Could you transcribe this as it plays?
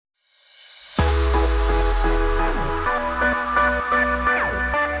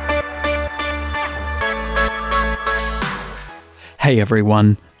Hey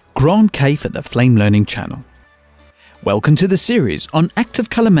everyone, Grant K for the Flame Learning channel. Welcome to the series on active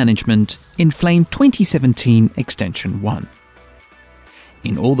color management in Flame 2017 Extension 1.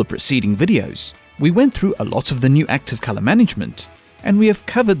 In all the preceding videos, we went through a lot of the new active color management, and we have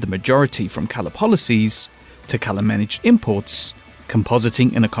covered the majority from color policies to color managed imports,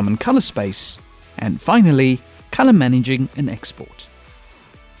 compositing in a common color space, and finally, color managing an export.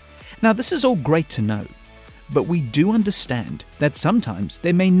 Now this is all great to know, but we do understand that sometimes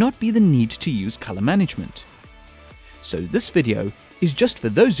there may not be the need to use color management. So this video is just for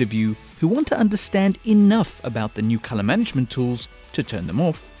those of you who want to understand enough about the new color management tools to turn them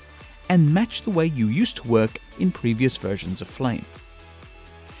off and match the way you used to work in previous versions of Flame.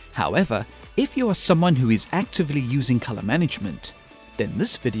 However, if you are someone who is actively using color management, then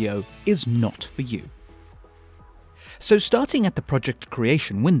this video is not for you. So starting at the project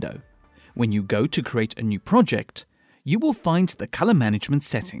creation window, when you go to create a new project, you will find the color management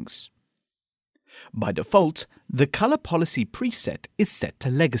settings. By default, the color policy preset is set to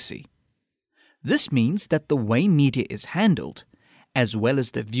legacy. This means that the way media is handled, as well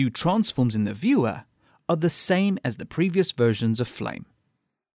as the view transforms in the viewer, are the same as the previous versions of Flame.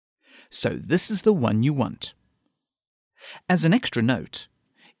 So this is the one you want. As an extra note,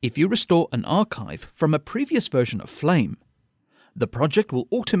 if you restore an archive from a previous version of Flame, the project will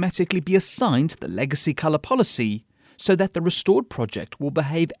automatically be assigned the legacy color policy so that the restored project will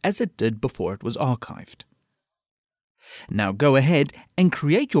behave as it did before it was archived. Now go ahead and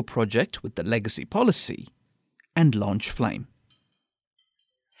create your project with the legacy policy and launch Flame.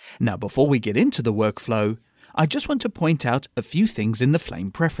 Now before we get into the workflow, I just want to point out a few things in the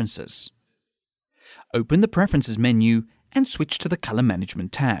Flame preferences. Open the Preferences menu and switch to the Color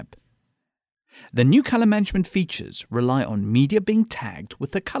Management tab. The new color management features rely on media being tagged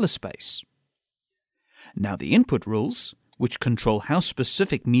with a color space. Now the input rules, which control how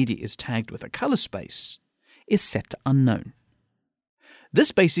specific media is tagged with a color space, is set to unknown.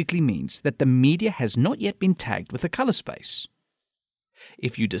 This basically means that the media has not yet been tagged with a color space.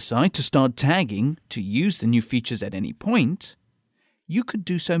 If you decide to start tagging to use the new features at any point, you could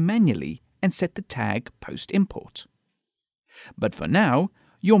do so manually and set the tag post-import. But for now,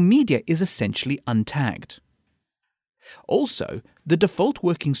 your media is essentially untagged. Also, the default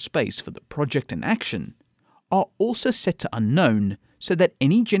working space for the project and action are also set to unknown so that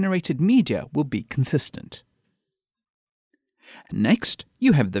any generated media will be consistent. Next,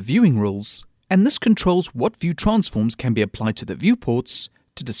 you have the viewing rules, and this controls what view transforms can be applied to the viewports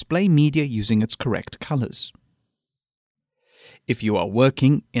to display media using its correct colors. If you are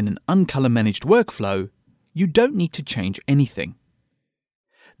working in an uncolor managed workflow, you don't need to change anything.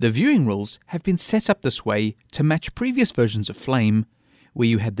 The viewing rules have been set up this way to match previous versions of Flame, where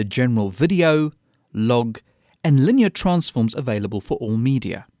you had the general video, log, and linear transforms available for all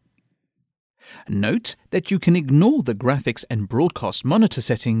media. Note that you can ignore the graphics and broadcast monitor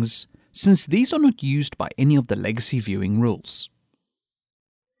settings, since these are not used by any of the legacy viewing rules.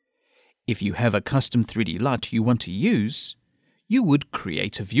 If you have a custom 3D LUT you want to use, you would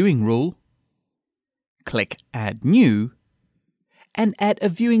create a viewing rule, click Add New, and add a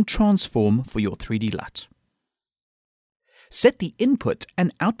viewing transform for your 3D LUT. Set the input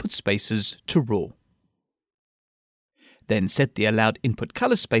and output spaces to raw. Then set the allowed input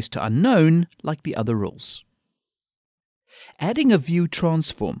color space to unknown like the other rules. Adding a view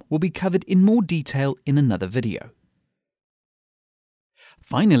transform will be covered in more detail in another video.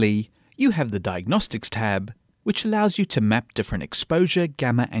 Finally, you have the Diagnostics tab, which allows you to map different exposure,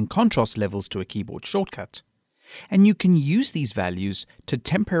 gamma, and contrast levels to a keyboard shortcut. And you can use these values to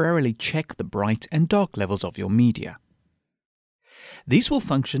temporarily check the bright and dark levels of your media. These will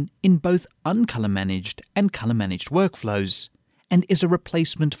function in both uncolor managed and color managed workflows and is a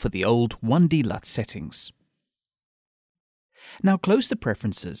replacement for the old 1D LUT settings. Now close the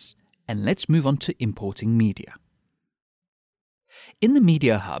preferences and let's move on to importing media. In the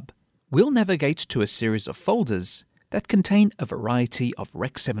Media Hub, we'll navigate to a series of folders that contain a variety of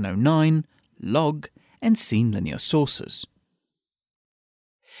Rec 709, log, and scene linear sources.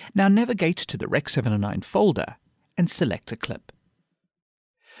 Now navigate to the Rec 709 folder and select a clip.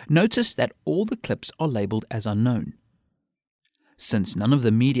 Notice that all the clips are labeled as unknown. Since none of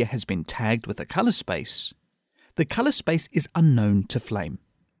the media has been tagged with a color space, the color space is unknown to Flame.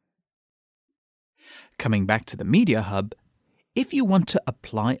 Coming back to the Media Hub, if you want to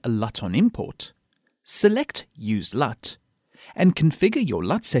apply a LUT on import, select Use LUT and configure your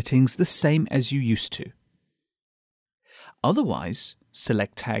LUT settings the same as you used to. Otherwise,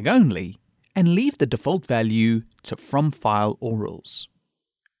 select Tag Only and leave the default value to From File or Rules.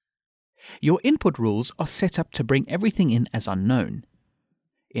 Your input rules are set up to bring everything in as unknown.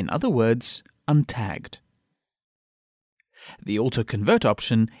 In other words, untagged. The auto-convert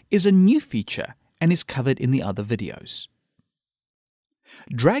option is a new feature and is covered in the other videos.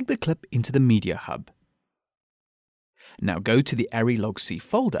 Drag the clip into the Media Hub. Now go to the ARRI log.c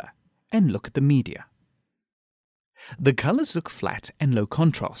folder and look at the media. The colors look flat and low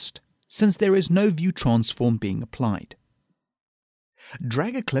contrast, since there is no view transform being applied.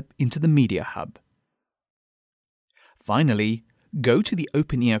 Drag a clip into the Media Hub. Finally, go to the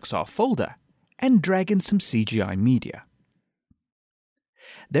OpenEXR folder and drag in some CGI media.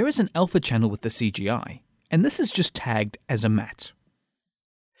 There is an alpha channel with the CGI, and this is just tagged as a matte.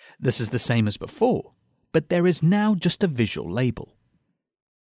 This is the same as before, but there is now just a visual label.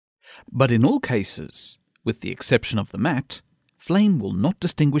 But in all cases, with the exception of the matte, Flame will not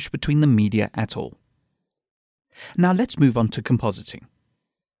distinguish between the media at all. Now let's move on to compositing.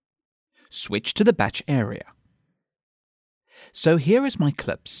 Switch to the batch area. So here is my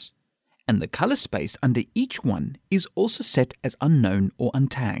clips, and the color space under each one is also set as unknown or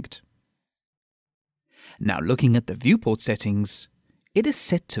untagged. Now looking at the viewport settings, it is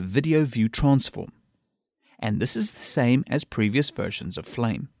set to Video View Transform, and this is the same as previous versions of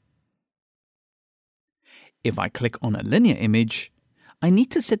Flame. If I click on a linear image, I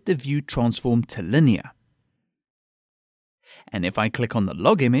need to set the view transform to linear. And if I click on the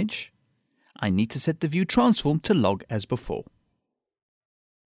log image, I need to set the view transform to log as before.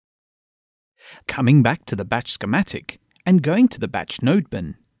 Coming back to the batch schematic and going to the batch node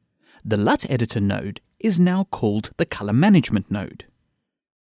bin, the LUT editor node is now called the color management node.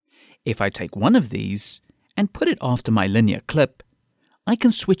 If I take one of these and put it after my linear clip, I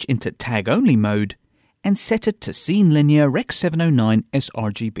can switch into tag only mode and set it to Scene Linear Rec 709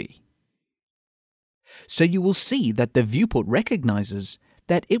 sRGB. So you will see that the viewport recognizes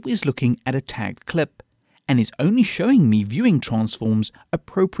that it is looking at a tagged clip and is only showing me viewing transforms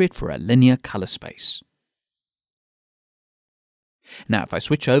appropriate for a linear color space. Now if I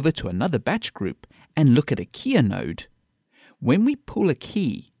switch over to another batch group and look at a keyer node, when we pull a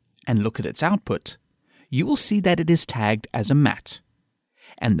key and look at its output, you will see that it is tagged as a matte,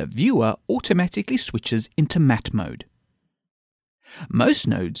 and the viewer automatically switches into matte mode. Most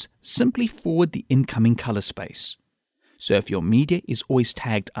nodes simply forward the incoming color space, so if your media is always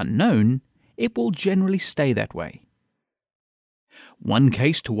tagged unknown, it will generally stay that way. One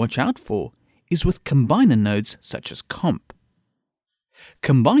case to watch out for is with combiner nodes such as comp.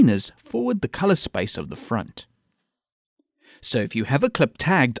 Combiners forward the color space of the front. So if you have a clip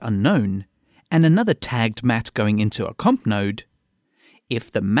tagged unknown and another tagged matte going into a comp node,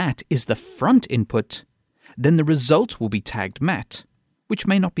 if the matte is the front input, then the result will be tagged matte, which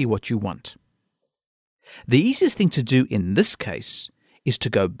may not be what you want. The easiest thing to do in this case is to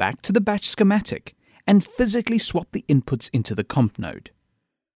go back to the batch schematic and physically swap the inputs into the comp node.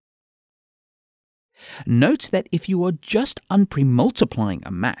 Note that if you are just unpremultiplying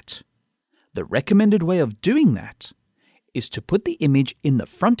a matte, the recommended way of doing that is to put the image in the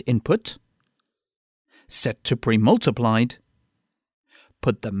front input, set to premultiplied,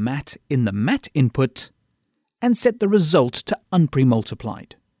 put the matte in the matte input, and set the result to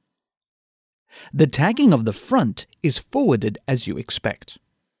unpremultiplied. The tagging of the front is forwarded as you expect.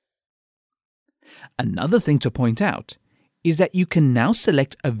 Another thing to point out is that you can now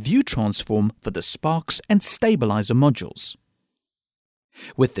select a view transform for the sparks and stabilizer modules.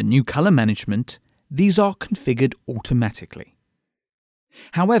 With the new color management, these are configured automatically.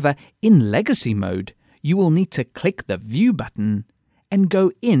 However, in legacy mode, you will need to click the View button and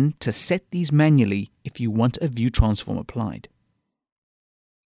go in to set these manually if you want a view transform applied.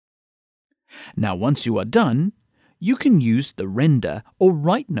 Now once you are done, you can use the Render or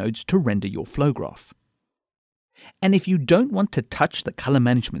Write nodes to render your flow graph. And if you don't want to touch the color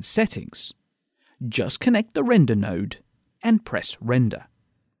management settings, just connect the Render node and press Render.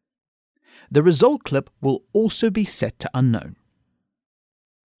 The result clip will also be set to unknown.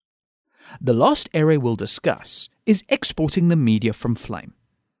 The last area we'll discuss is exporting the media from Flame.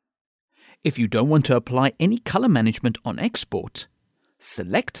 If you don't want to apply any color management on export,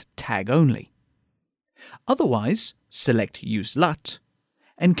 select Tag Only. Otherwise, select Use LUT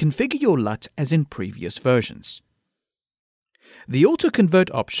and configure your LUT as in previous versions. The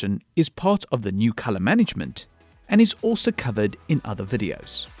auto-convert option is part of the new color management and is also covered in other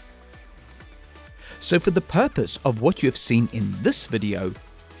videos. So for the purpose of what you have seen in this video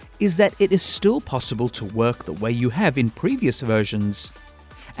is that it is still possible to work the way you have in previous versions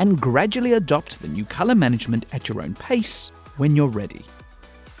and gradually adopt the new color management at your own pace when you're ready.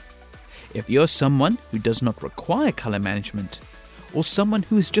 If you're someone who does not require color management or someone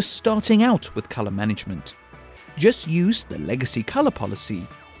who is just starting out with color management. Just use the legacy color policy,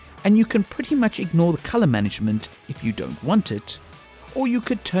 and you can pretty much ignore the color management if you don't want it, or you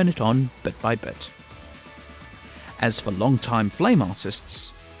could turn it on bit by bit. As for long-time Flame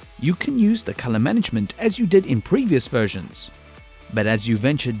artists, you can use the color management as you did in previous versions, but as you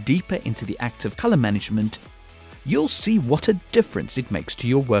venture deeper into the active color management, you'll see what a difference it makes to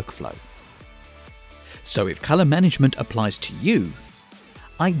your workflow. So if color management applies to you,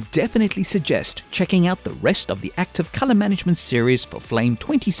 I definitely suggest checking out the rest of the Active Color Management series for Flame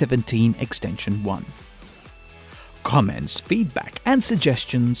 2017 Extension 1. Comments, feedback and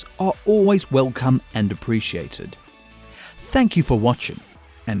suggestions are always welcome and appreciated. Thank you for watching,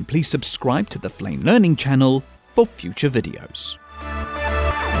 and please subscribe to the Flame Learning channel for future videos.